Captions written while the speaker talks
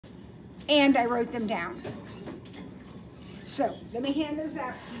and I wrote them down. So let me hand those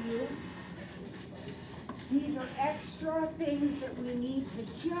out to you. These are extra things that we need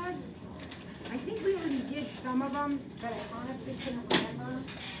to just, I think we already did some of them, but I honestly couldn't remember.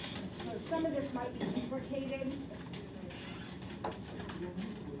 So some of this might be duplicated.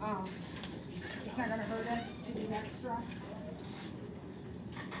 It's not going to hurt us to do extra.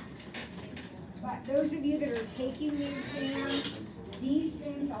 But those of you that are taking the exam, these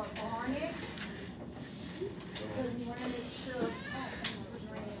things are on it. So you want to make sure.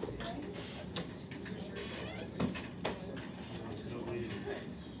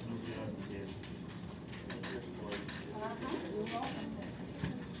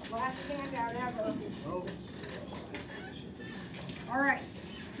 Last handout ever. All right,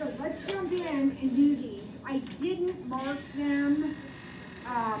 so let's jump in and do these. I didn't mark them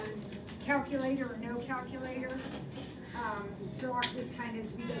calculator or no calculator. So I'll just kind of,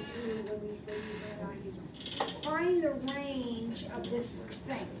 as we go through when we use it, not use them. Find the range of this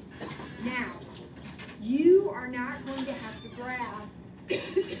thing. Now, you are not going to have to graph,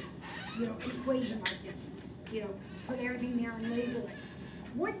 an equation like this. Put everything there and label it.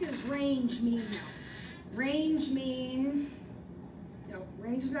 What does range mean now? Range means,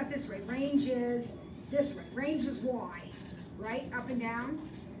 range is not this way. Range is this way. Range is Y, right? Up and down.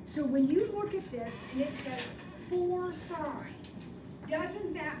 So when you look at this and it says 4 sine,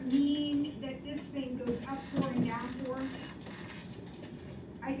 doesn't that mean that this thing goes up 4 and down 4?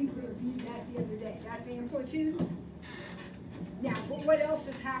 I think we reviewed that the other day. That's amplitude. Now, but what else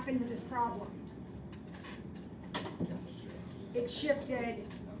has happened to this problem? It shifted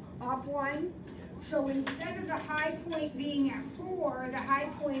up 1. So instead of the high point being at 4, the high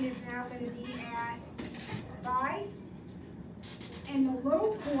point is now going to be at 5. And the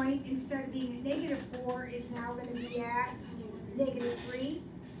low point, instead of being at -4, is now going to be at -3.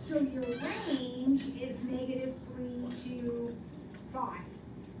 So your range is -3 to 5.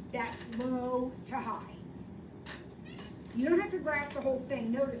 That's low to high. You don't have to graph the whole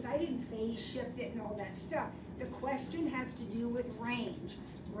thing. Notice I didn't phase shift it and all that stuff. The question has to do with range.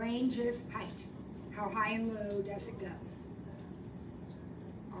 Range is height. How high and low does it go?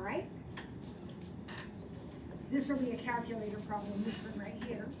 All right? This will be a calculator problem, this one right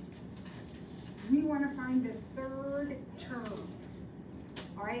here. We want to find the third term.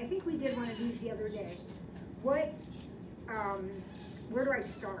 All right, I think we did one of these the other day. Where do I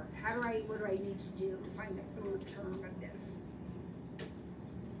start? What do I need to do to find the third term of this?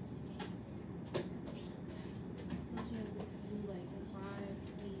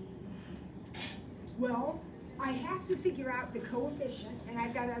 Well, I have to figure out the coefficient, and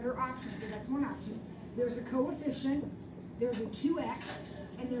I've got other options, but that's one option. There's a coefficient, there's a 2x,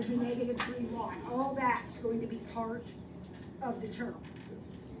 and there's a -3y. All that's going to be part of the term.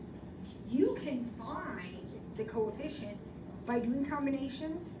 You can find the coefficient by doing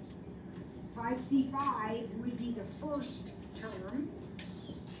combinations. 5c5 would be the first term.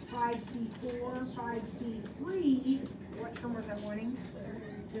 5c4, 5c3, what term was I wanting?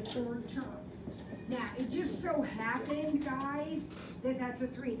 The third term. Now, it just so happened, guys, that that's a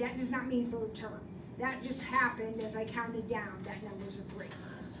 3. That does not mean third term. That just happened as I counted down. That number's a 3.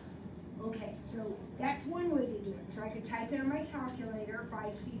 Okay, so that's one way to do it. So I could type in on my calculator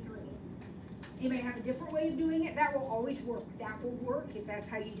 5c3. Anybody have a different way of doing it? That will always work. That will work. If that's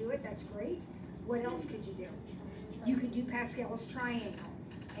how you do it, that's great. What else could you do? You could do Pascal's triangle.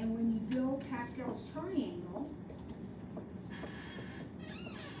 And when you build Pascal's triangle,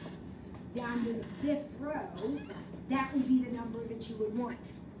 down to the 5th row, that would be the number that you would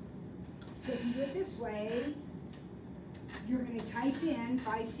want. So if you do it this way, you're going to type in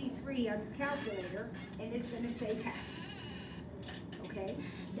 5c3 on your calculator, and it's going to say 10. Okay?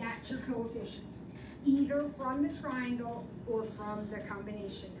 That's your coefficient, either from the triangle or from the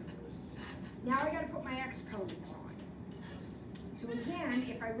combination numbers. Now I got to put my exponents on. So again,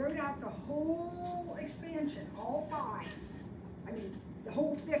 if I wrote out the whole expansion, all 5, the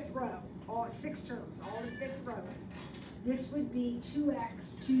whole 5th row, all 6 terms, all the 5th row, this would be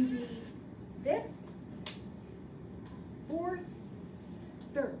 2x to the 5th, 4th,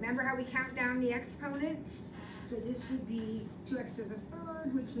 3rd. Remember how we count down the exponents? So this would be 2x to the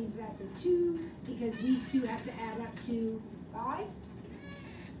 3rd, which means that's a 2, because these two have to add up to 5.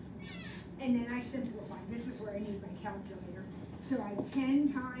 And then I simplify. This is where I need my calculator. So I have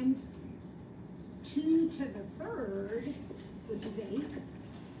 10 times 2 to the 3rd, which is 8.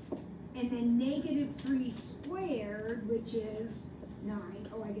 And then -3 squared, which is 9.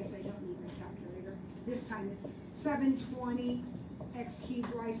 Oh, I guess I don't need my calculator. This time it's 720 x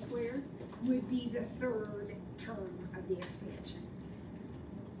cubed y squared would be the 3rd term of the expansion.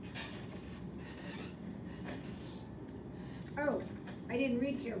 Oh, I didn't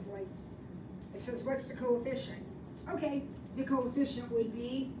read carefully. It says, what's the coefficient? Okay, the coefficient would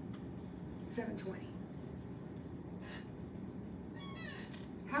be 720.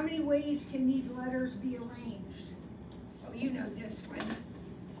 How many ways can these letters be arranged? Oh, you know this one.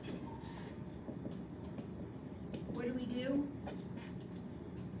 What do we do?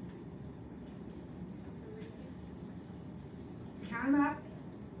 Count them up.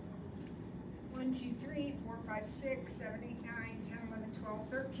 1, 2, 3, 4, 5, 6, 7, 8, 9, 10, 11, 12,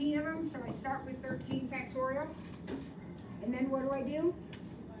 13 of them. So I start with 13 factorial. And then what do I do?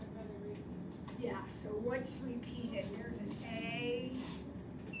 Yeah, so what's repeated? There's an A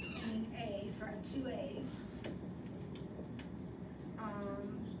and an A, so I have 2 A's.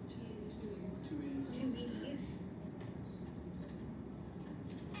 2 E's.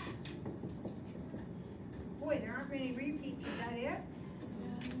 Boy, there aren't many repeats, is that it?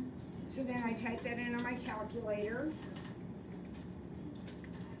 So then I type that in on my calculator.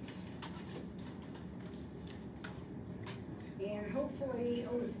 And hopefully,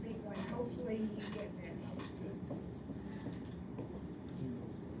 oh, it's a big one. Hopefully you get this.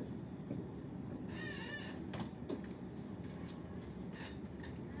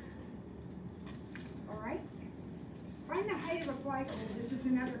 All right. Find the height of a flagpole. This is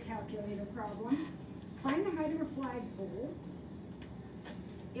another calculator problem. Find the height of a flagpole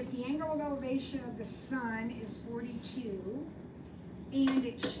if the angle of elevation of the sun is 42 and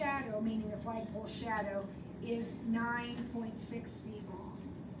its shadow, meaning the flagpole shadow, is 9.6 feet long.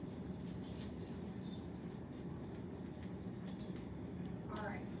 All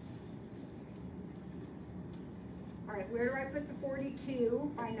right. All right, where do I put the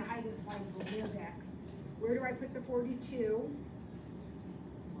 42? Find the height of the flagpole. There's X. Where do I put the 42?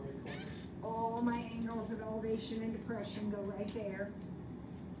 All my angles of elevation and depression go right there.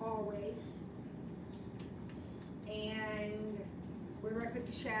 Always. And where do I put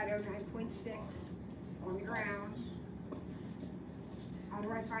the shadow? 9.6 on the ground. How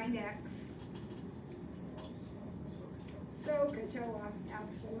do I find X? So, Katoa,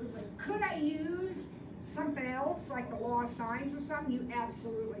 absolutely. Could I use something else, like the law of sines or something? You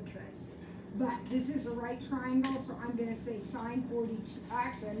absolutely could. But this is a right triangle, so I'm going to say sine 42.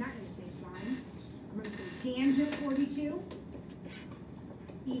 Actually, I'm not going to say sine. I'm going to say tangent 42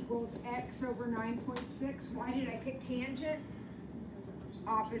 equals x over 9.6. Why did I pick tangent?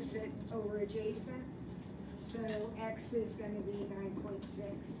 Opposite over adjacent. So x is going to be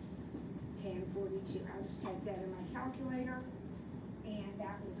 9.6 tan 42. I'll just type that in my calculator, and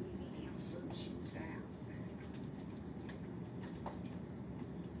that will be the answer to that.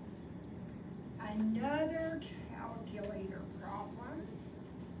 Another calculator problem.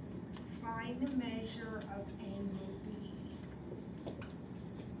 Find the measure of angle B.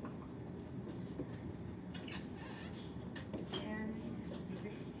 10,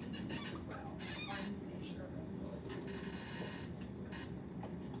 16, 12. Find the measure of angle B.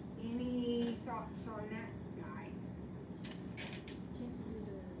 Any thoughts on that guy? Can't you do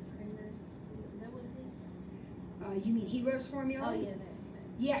the Kramer's? Is that what it is? You mean Hero's formula? Oh yeah, that.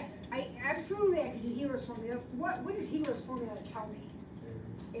 Yes, I could do Hero's formula. What does Hero's formula tell me?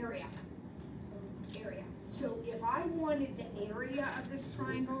 Area. Area. So if I wanted the area of this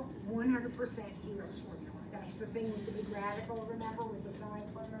triangle, 100% Hero's formula. That's the thing with the big radical, remember, with the sine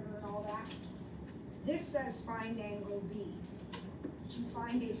perimeter and all that. This says find angle B. To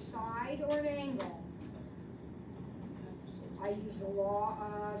find a side or an angle, I use the law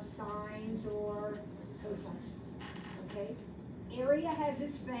of sines or cosines. Okay? Area has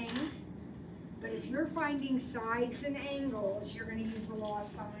its thing, but if you're finding sides and angles, you're going to use the law of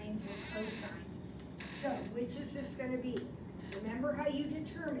sines and cosines. So, which is this going to be? Remember how you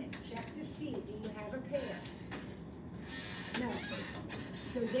determine. Check to see, do you have a pair? No.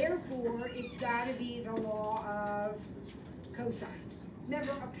 So therefore, it's got to be the law of cosines.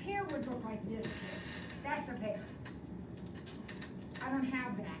 Remember, a pair would look like this. That's a pair. I don't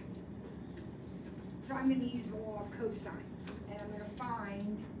have that. So I'm going to use the law of cosines, and I'm going to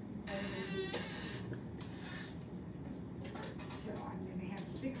find angle B. So I'm going to have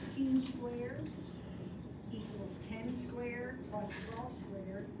 16 squared equals 10 squared plus 12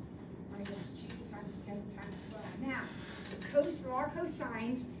 squared minus 2 times 10 times 12. Now, the law of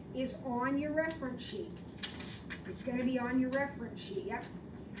cosines is on your reference sheet. It's going to be on your reference sheet, yep.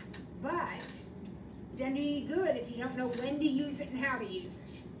 But it doesn't do any good if you don't know when to use it and how to use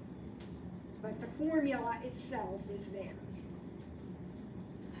it. But the formula itself is there.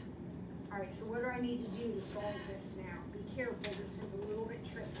 All right, so what do I need to do to solve this now? Be careful, this one's a little bit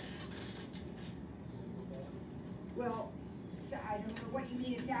tricky. Well, so I don't know what you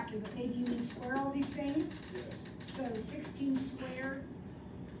mean exactly, but maybe you mean square all these things? Yes. So 16 squared,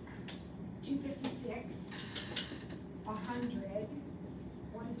 256, 100,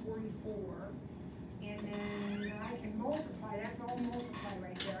 144, and then I can multiply, that's all multiply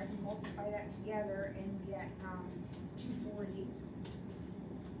right there. I can multiply that together and get 240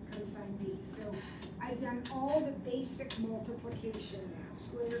 cosine B. So I've done all the basic multiplication now.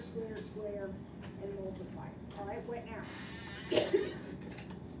 Square, square, square, and multiply. All right, what now?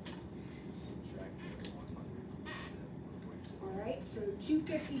 All right, so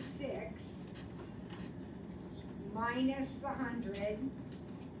 256 minus the 100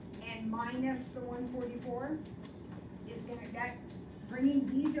 and minus the 144 is gonna, that, bringing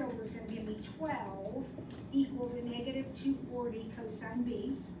these over is gonna give me 12 equal to negative 240 cosine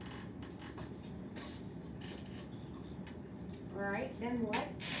B. All right, then what?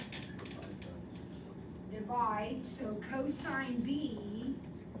 Divide, so cosine B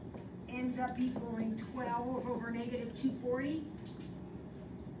ends up equaling 12 over negative 240.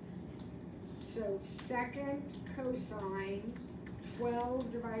 So second cosine,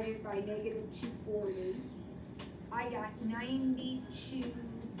 12 divided by negative 240, I got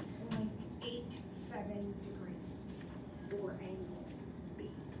 92.87 degrees for angle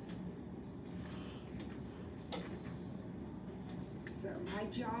B. So my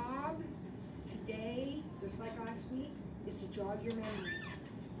job today, just like last week, is to jog your memory.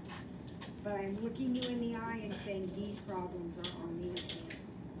 But I'm looking you in the eye and saying these problems are on the exam.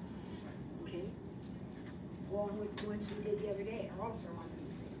 Okay? Along with the ones we did the other day are also on the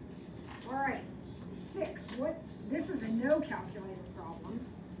exam. All right, 6. This is a no calculator problem.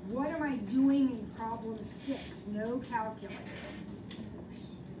 What am I doing in problem 6? No calculator.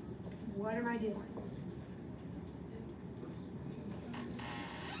 What am I doing?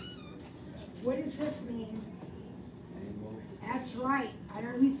 What does this mean? That's right. I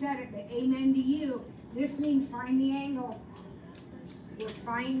don't know who said it, but amen to you. This means find the angle. We're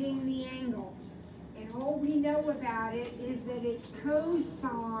finding the angle. And all we know about it is that its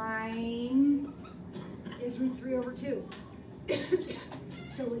cosine is root 3 over 2.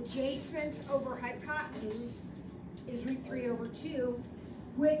 So adjacent over hypotenuse is root 3 over 2,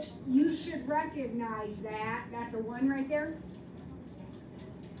 which you should recognize that. That's a 1 right there.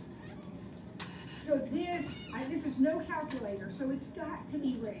 So this is no calculator, so it's got to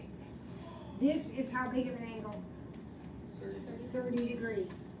be rigged. This is how big of an angle? 30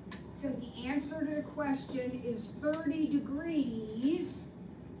 degrees. So the answer to the question is 30 degrees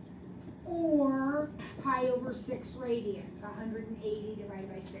or pi over 6 radians, 180 divided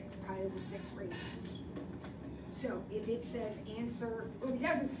by 6, pi over 6 radians. So if it says answer, well, it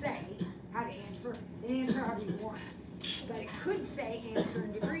doesn't say how to answer, then answer however you want. But it could say answer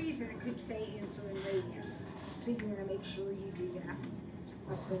in degrees and it could say answer in radians. So you want to make sure you do that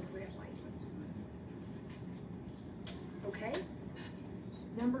appropriately. Okay?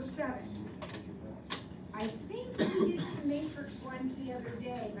 Number 7. I think we did some matrix ones the other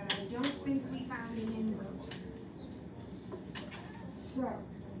day, but I don't think we found an inverse. So,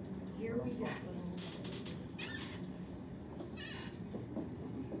 here we go.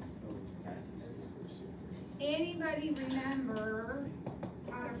 Anybody remember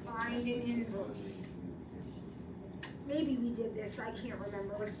how to find an inverse? Maybe we did this, I can't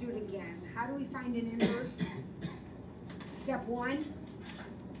remember. Let's do it again. How do we find an inverse? Step 1.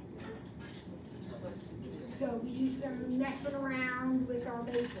 So we do some messing around with our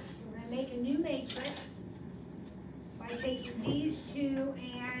matrix. We're going to make a new matrix by taking these two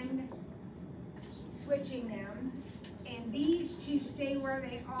and switching them. And these two stay where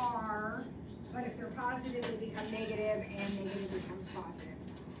they are, but if they're positive, they become negative, and negative becomes positive.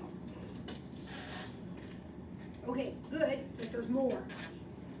 Okay, good, but there's more.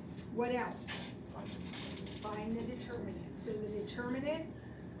 What else? Find the determinant. So the determinant,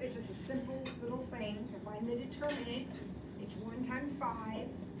 this is a simple little thing to find the determinant. It's 1 times 5,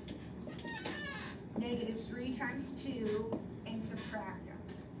 negative 3 times 2, and subtract them.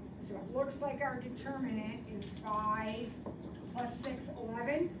 So it looks like our determinant is 5 plus 6,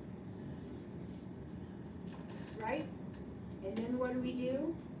 11. Right? And then what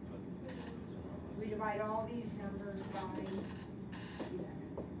do? We divide all these numbers by 11.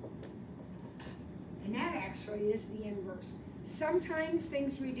 And that actually is the inverse. Sometimes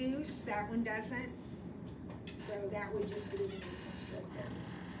things reduce, that one doesn't. So that would just be the inverse right there.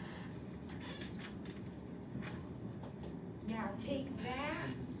 Now take that,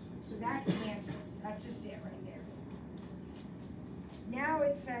 so that's the answer. That's just it right there. Now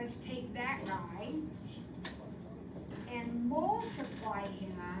it says take that guy and multiply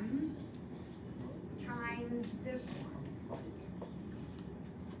him times this one.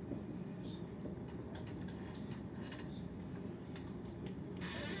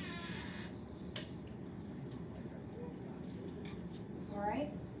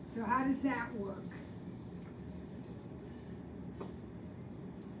 So how does that work?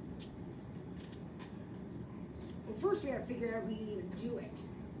 Well, first we gotta figure out if we can even do it.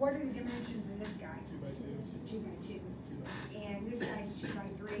 What are the dimensions in this guy? 2 by 2. 2 by 2. And this guy's 2 by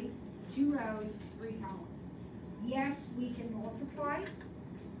 3. 2 rows, 3 columns. Yes, we can multiply.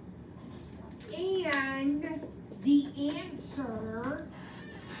 And the answer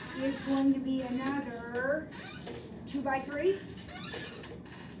is going to be another 2 by 3,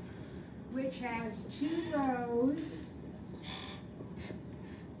 which has 2 rows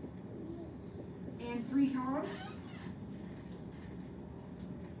and 3 columns.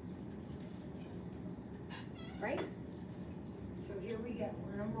 Right? So here we go.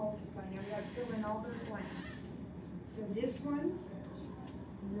 We're going to multiply. Now we got to fill in all those blanks. So this one,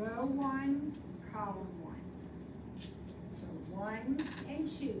 row 1, column 1. So 1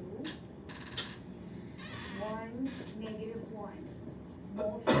 and 2, 1, negative 1.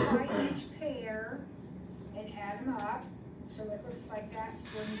 Multiply each pair and add them up. So it looks like that's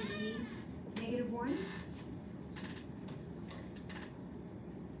going to be negative 1.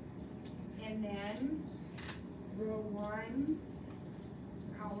 And then row 1,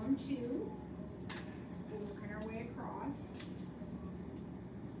 column 2. We're working our way across.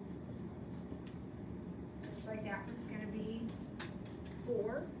 Looks like that one's going to be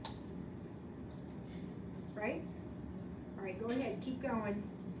 4. Right? All right, go ahead, keep going.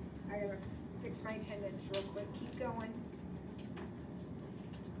 I gotta fix my attendance real quick. Keep going.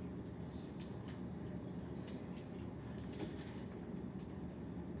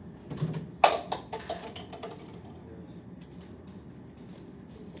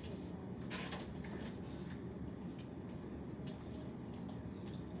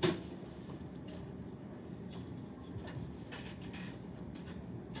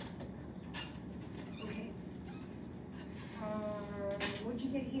 What'd you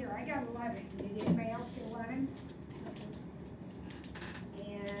get here? I got 11. Did anybody else get 11?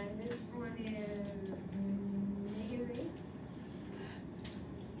 And this one is negative 8.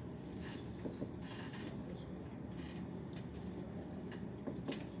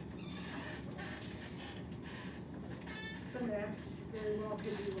 Some of this very well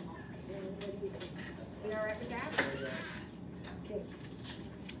could be wrong. So what do you think? You all right with that? Okay.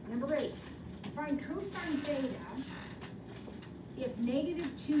 Number 8. Find cosine theta if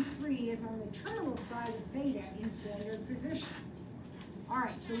negative 2, 3 is on the terminal side of theta in standard position. All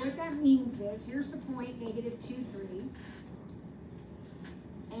right, so what that means is, here's the point, negative 2, 3.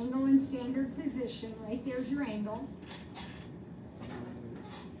 Angle in standard position, right there's your angle.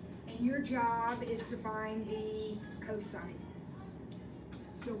 And your job is to find the cosine.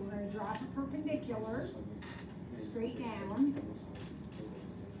 So we're going to drop a perpendicular straight down.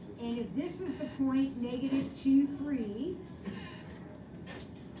 And if this is the point, negative 2, 3,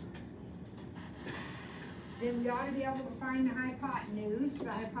 then we ought to be able to find the hypotenuse.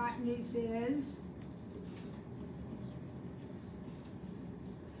 The hypotenuse is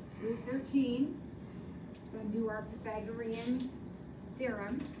root 13. We're going to do our Pythagorean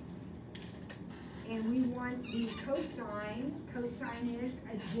theorem. And we want the cosine. Cosine is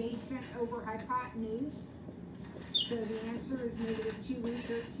adjacent over hypotenuse. So the answer is negative 2 root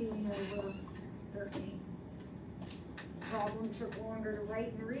 13 over 13. Problem took longer to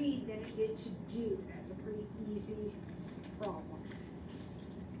write and read than it did to do. That's a pretty easy problem.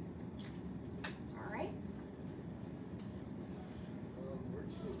 All right?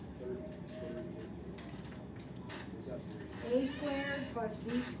 A squared plus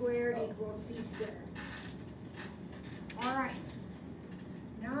B squared equals C squared. All right.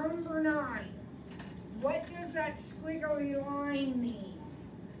 Number 9. What does that squiggly line mean?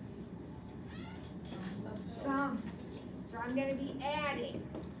 Sum. So I'm going to be adding.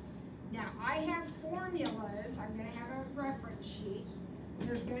 Now I have formulas. I'm going to have a reference sheet.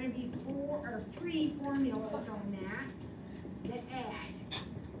 There's going to be 3 formulas on that add.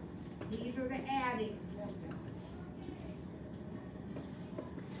 These are the adding formulas.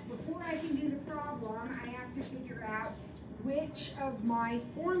 Before I can do the problem, I have to figure out which of my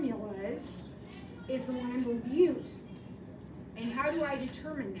formulas is the one I'm going to use. And how do I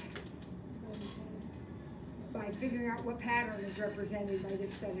determine that? By figuring out what pattern is represented by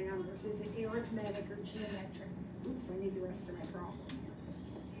this set of numbers. Is it arithmetic or geometric? Oops, I need the rest of my problem.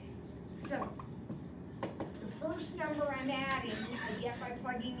 So, the first number I'm adding, I get by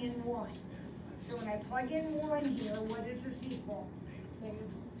plugging in 1. So when I plug in 1 here, what does this equal?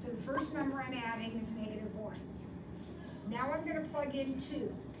 So the first number I'm adding is negative 1. Now I'm going to plug in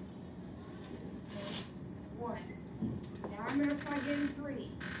 2. 1. Now I'm going to plug in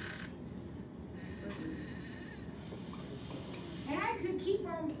 3. And I could keep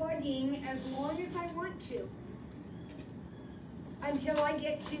on plugging as long as I want to until I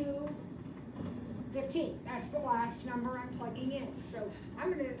get to 15. That's the last number I'm plugging in. So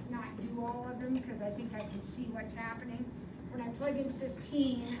I'm going to not do all of them because I think I can see what's happening. When I plug in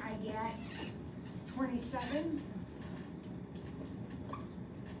 15, I get 27.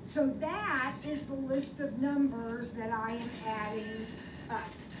 So that is the list of numbers that I am adding up.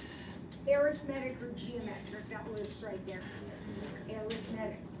 Arithmetic or geometric, that list right there.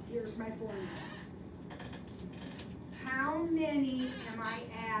 Arithmetic. Here's my formula. How many am I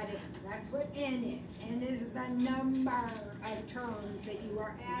adding? That's what n is. N is the number of terms that you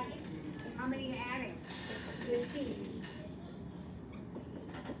are adding. How many are you adding? 15.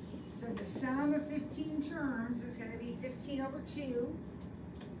 So the sum of 15 terms is going to be 15 over 2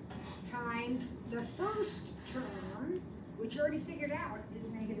 times the first term, which you already figured out is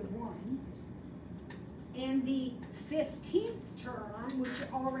 -1, and the 15th term, which you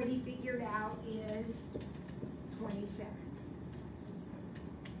already figured out is 27.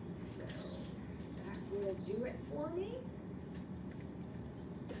 So that will do it for me.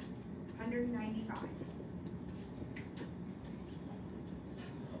 195.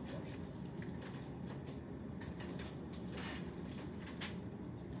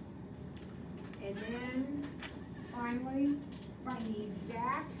 And then finally, find the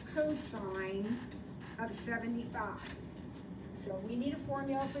exact cosine of 75. So we need a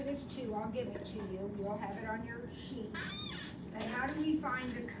formula for this too. I'll give it to you. You'll have it on your sheet. And how do we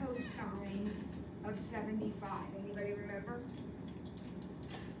find the cosine of 75? Anybody remember?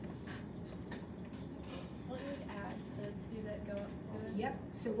 Don't you add the two that go up to it? Yep.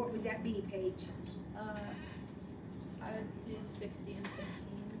 So what would that be, Paige? I would do 60 and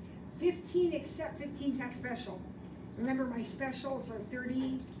 15. 15, except 15's not special. Remember, my specials are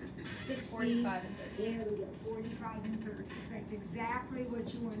 30, 60. 45 and 30. There we go, 45 and 30. So that's exactly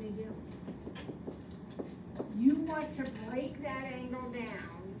what you want to do. You want to break that angle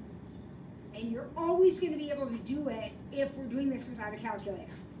down, and you're always going to be able to do it if we're doing this without a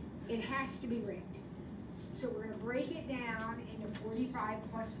calculator. It has to be rigged. So we're going to break it down into 45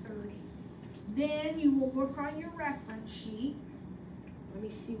 plus 30. Then you will look on your reference sheet. Let me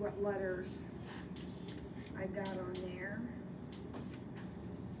see what letters I got on there.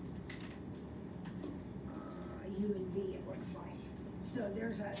 U and V, it looks like. So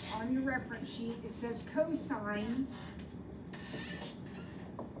there's a, on your reference sheet, it says cosine.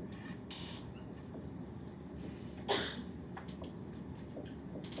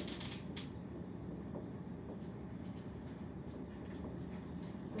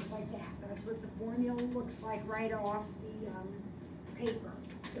 Looks like that. That's what the formula looks like right off the paper.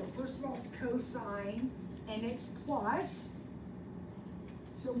 So first of all, it's cosine, and it's plus.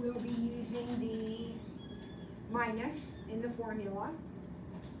 So we'll be using the minus in the formula.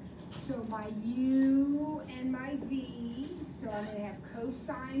 So my U and my V, so I'm going to have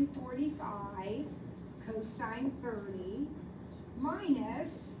cosine 45, cosine 30,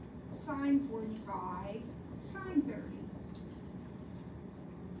 minus sine 45, sine 30.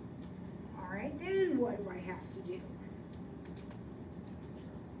 All right, then what do I have to do?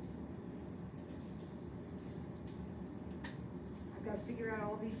 I've got to figure out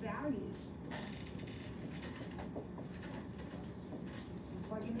all these values.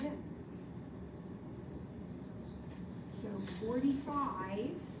 Plug them in. So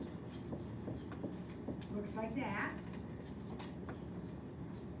 45 looks like that.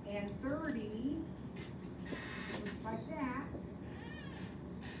 And 30 looks like that.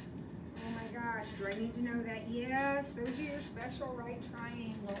 Oh my gosh, do I need to know that? Yes, those are your special right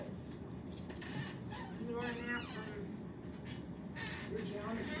triangles. You learned that from your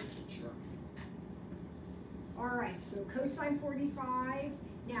geometry teacher. All right, so cosine 45.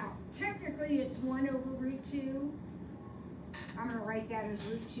 Now, technically it's 1 over root 2. I'm going to write that as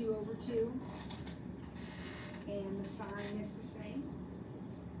root 2 over 2. And the sine is the same.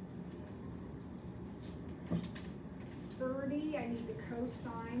 30, I need the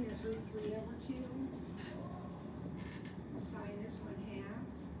cosine is root 3 over 2. The sine is 1/2.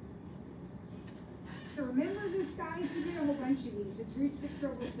 So remember this, guys, we did a whole bunch of these. It's root 6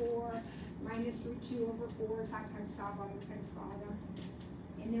 over 4 minus root 2 over 4, top times top, bottom times bottom.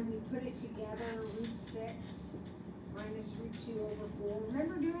 And then we put it together, root 6 minus root 2 over 4.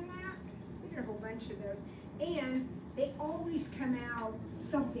 Remember doing that? We did a whole bunch of those. And they always come out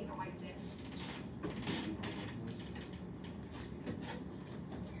something like this.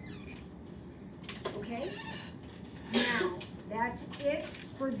 Okay? Now, that's it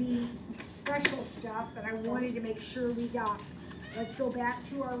for the special stuff that I wanted to make sure we got. Let's go back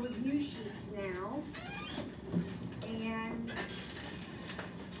to our review sheets now. And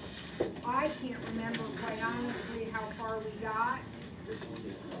I can't remember, quite honestly, how far we got.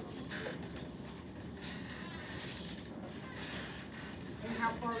 And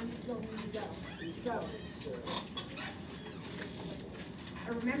how far we still need to go. So, I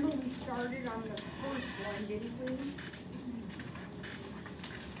remember we started on the first one, didn't we?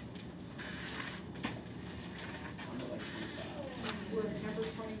 We're at number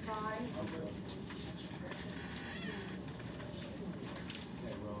 25.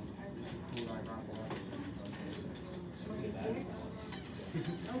 26.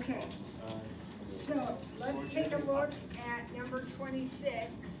 Okay. So let's take a look at number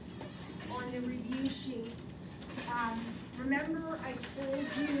 26 on the review sheet. Remember I told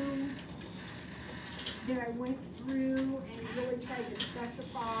you that I went through and really tried to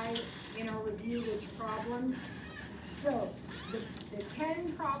specify in our review which problems. So the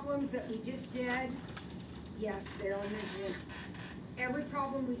 10 problems that we just did, yes, they're on the exam. Every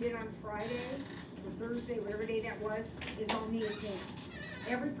problem we did on Friday or Thursday, whatever day that was, is on the exam.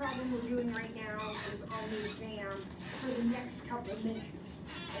 Every problem we're doing right now is on the exam for the next couple of minutes.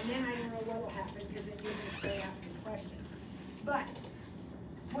 And then I don't know what will happen because then you're going to start asking questions. But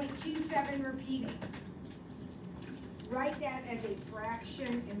 0.27 repeating. Write that as a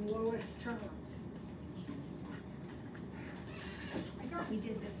fraction in lowest terms. I thought we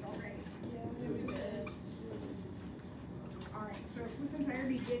did this already. Yeah, we did. All right, so since I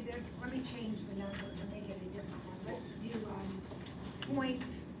already did this, let me change the number to make it a different one. Let's do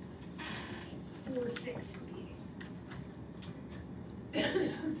 0.46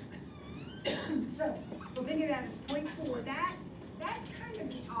 repeating. So we'll think of that as 0.4. That's kind of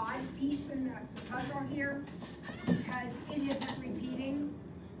the odd piece in the puzzle here because it isn't repeating.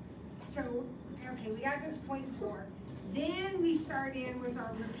 So, okay, we got this 0.4. Then we start in with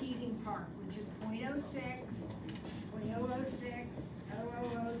our repeating part, which is 0.06, 0.006,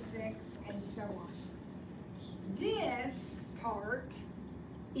 0.006, and so on. This part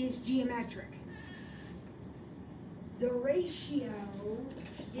is geometric. The ratio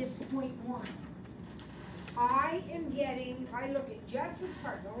is 0.1. I am getting, if I look at just this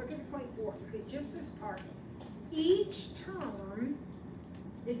part, don't look at 0.4, look at just this part. Each term,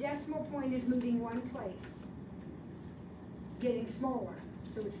 the decimal point is moving one place, getting smaller.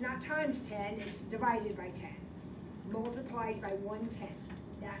 So it's not times 10, it's divided by 10, multiplied by 1/10.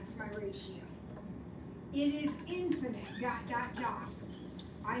 That's my ratio. It is infinite, dot, dot, dot.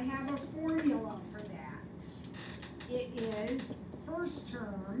 I have a formula for that. It is first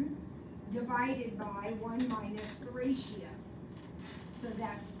term divided by 1 minus the ratio. So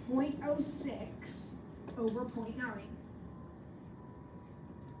that's 0.06 over 0.9.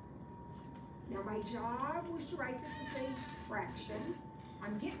 Now my job was to write this as a fraction.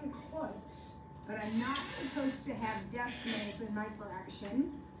 I'm getting close, but I'm not supposed to have decimals in my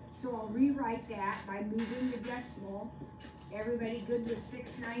fraction. So I'll rewrite that by moving the decimal. Everybody good with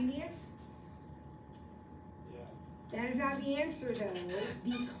 6/90ths? That is not the answer though,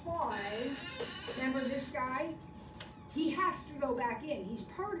 because remember this guy? He has to go back in. He's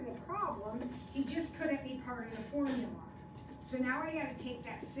part of the problem. He just couldn't be part of the formula. So now I gotta take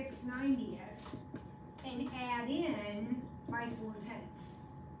that 6/90ths and add in my 4/10.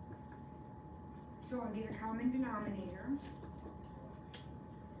 So I'll get a common denominator.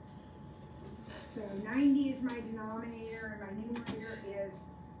 So 90 is my denominator and my numerator is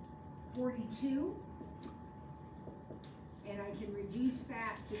 42. And I can reduce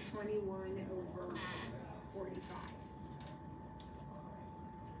that to 21 over 45.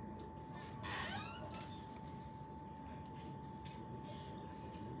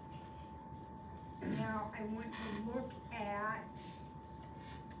 Now I want to look at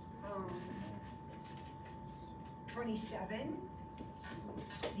 27,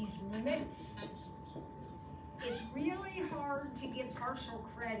 these limits. It's really hard to give partial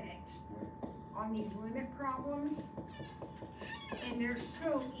credit on these limit problems, and they're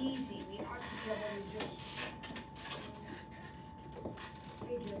so easy. We ought to be able to just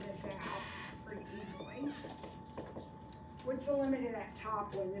figure this out pretty easily. What's the limit of that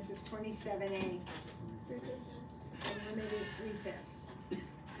top one? This is 27A. 3/5. And the limit is 3/5.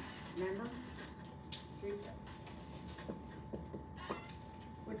 Remember? 3/5.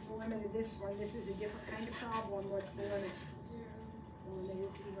 What's the limit of this one? This is a different kind of problem. What's the limit? 0. The limit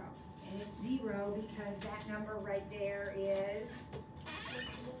is 0. And it's 0 because that number right there is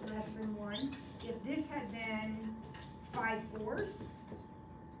less than 1. If this had been 5/4,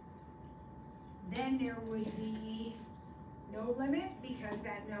 then there would be no limit because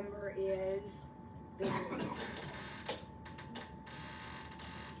that number is bigger.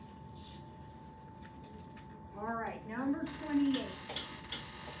 All right, number 28.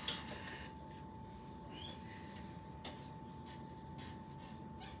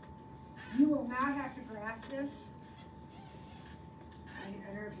 You will not have to graph this. I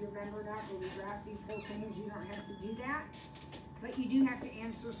don't know if you remember that, but we graph these whole things, you don't have to do that. But you do have to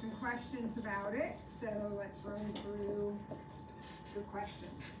answer some questions about it, so let's run through the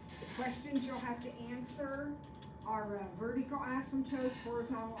questions. The questions you'll have to answer are vertical asymptotes,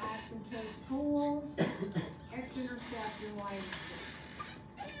 horizontal asymptotes, poles, x-intercept, and y-intercept.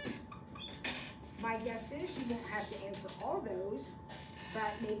 My guess is you won't have to answer all those,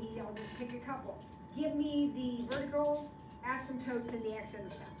 but maybe I'll just pick a couple. Give me the vertical asymptotes and the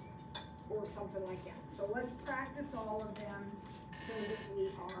x-intercepts, or something like that. So let's practice all of them so that we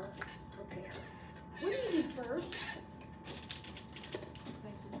are prepared. What do you do first?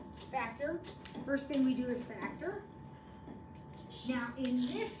 Factor. First thing we do is factor. Now in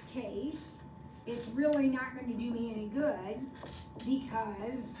this case, it's really not going to do me any good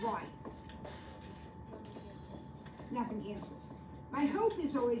because why? Nothing cancels. My hope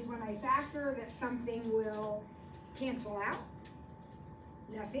is always when I factor that something will cancel out.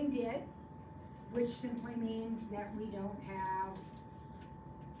 Nothing did, which simply means that we don't have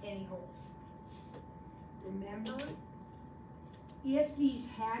any holes. Remember, if these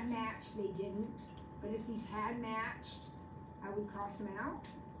had matched, they didn't, but if these had matched, I would cross them out.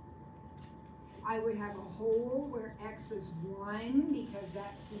 I would have a hole where x is 1 because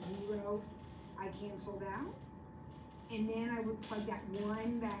that's the 0 I canceled out. And then I would plug that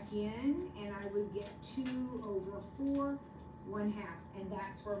 1 back in and I would get 2 over 4, 1/2, and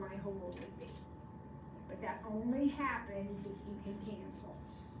that's where my hole would be. But that only happens if you can cancel.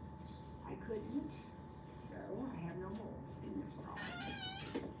 I couldn't, so I have no holes in this problem.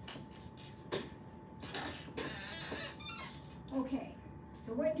 Okay,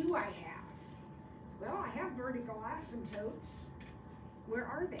 so what do I have? Well, I have vertical asymptotes. Where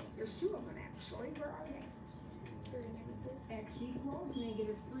are they? There's 2 of them actually. Where are they? X equals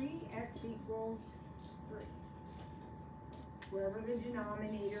 -3, x equals 3. Wherever the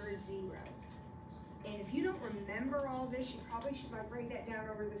denominator is 0. And if you don't remember all this, you probably should write that down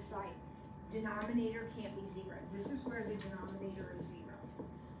over the side. Denominator can't be 0. This is where the denominator is 0.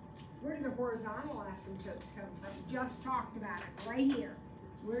 Where do the horizontal asymptotes come from? Just talked about it right here.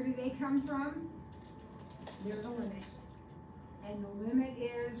 Where do they come from? They're the limit. And the limit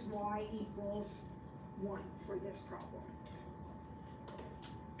is y equals 1 for this problem.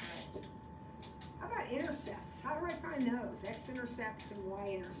 How about intercepts? How do I find those? X-intercepts and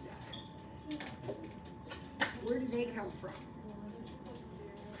y-intercepts. Where do they come from?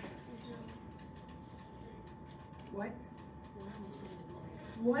 What?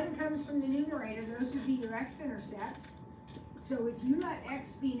 1 comes from the numerator. Those would be your x-intercepts. So if you let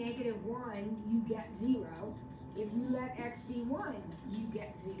x be -1, you get 0. If you let x be 1, you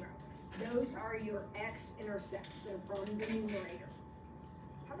get 0. Those are your x-intercepts. They're from the numerator.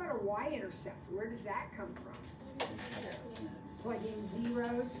 How about a y-intercept? Where does that come from? Plug in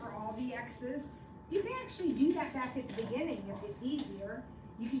zeros for all the x's. You can actually do that back at the beginning if it's easier.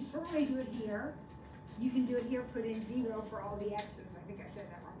 You can certainly do it here. You can do it here, put in 0 for all the x's. I think I said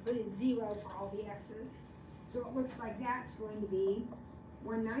that wrong. Put in 0 for all the x's. So it looks like that's going to be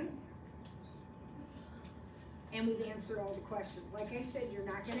 1/9. And we've answered all the questions. Like I said, you're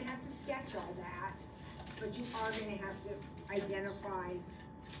not going to have to sketch all that, but you are going to have to identify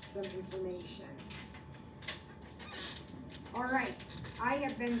some information. All right, I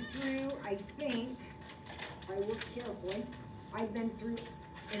have been through, I think, if I look carefully, I've been through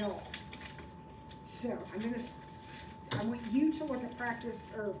it all. So I want you to look at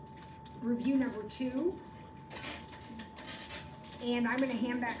practice or review number 2. And I'm going to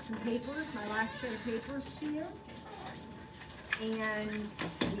hand back some papers, my last set of papers to you. And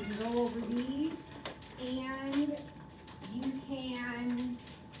we can go over these. And you can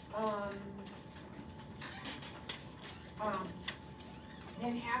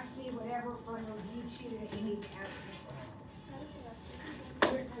then ask me whatever from a review sheet that you need to ask me.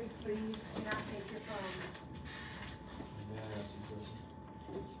 Quickly, please. Do not take your phone. May I ask you a question?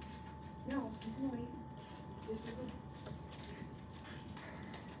 No, you can wait. This isn't.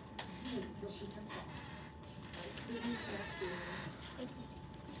 Until she comes back.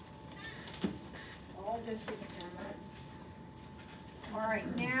 All this is comments. All right,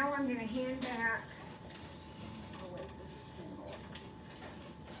 now I'm going to hand back. Oh wait, this is Kendall's.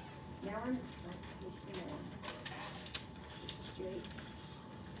 Now I'm. This is Jake's.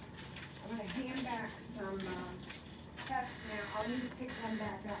 I'm going to hand back some tests now. I'll need to pick them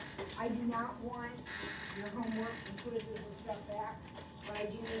back up. I do not want your homeworks and quizzes and stuff back, but I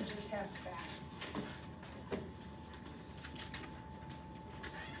do need your tests back.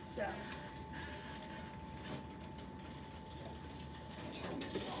 So.